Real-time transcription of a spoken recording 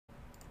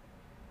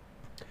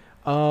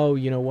Oh,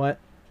 you know what?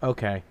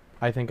 Okay.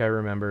 I think I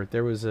remember.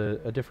 There was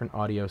a different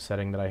audio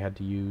setting that I had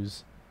to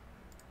use.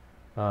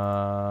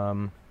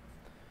 Um,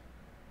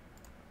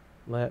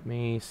 Let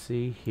me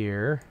see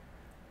here.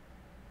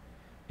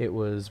 It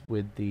was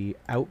with the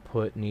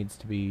output needs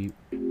to be...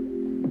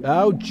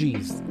 Oh,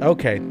 jeez.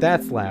 Okay,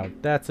 that's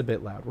loud. That's a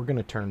bit loud. We're going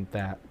to turn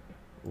that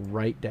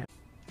right down.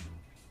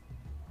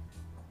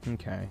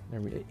 Okay.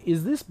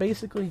 Is this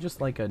basically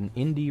just like an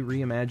indie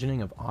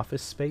reimagining of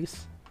Office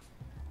Space?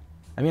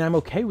 I mean, I'm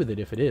okay with it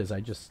if it is. I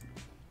just...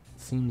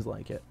 Seems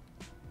like it.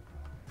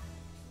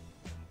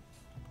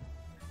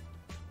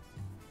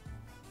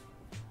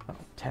 Oh,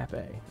 tap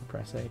A.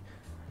 Press A.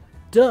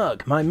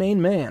 Doug, my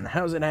main man.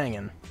 How's it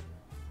hanging?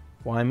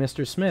 Why,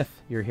 Mr.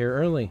 Smith, you're here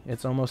early.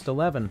 It's almost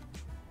 11.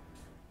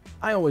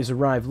 I always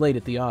arrive late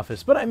at the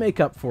office, but I make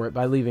up for it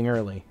by leaving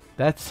early.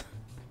 That's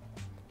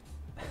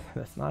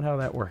not how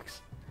that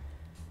works.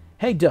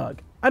 Hey,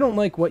 Doug, I don't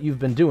like what you've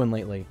been doing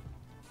lately.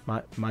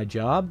 My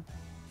job?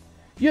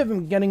 You haven't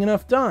been getting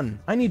enough done.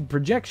 I need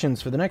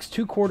projections for the next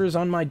 2 quarters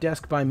on my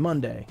desk by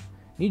Monday.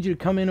 Need you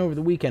to come in over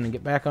the weekend and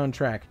get back on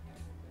track.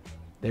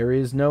 There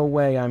is no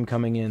way I'm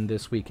coming in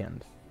this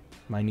weekend.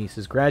 My niece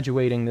is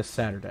graduating this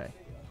Saturday.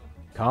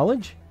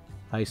 College?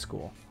 High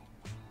school.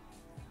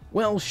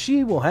 Well,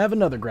 she will have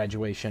another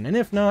graduation, and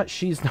if not,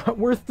 she's not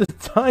worth the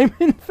time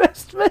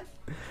investment.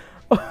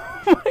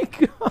 Oh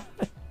my god.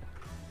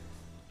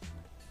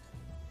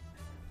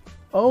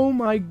 Oh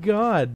my god.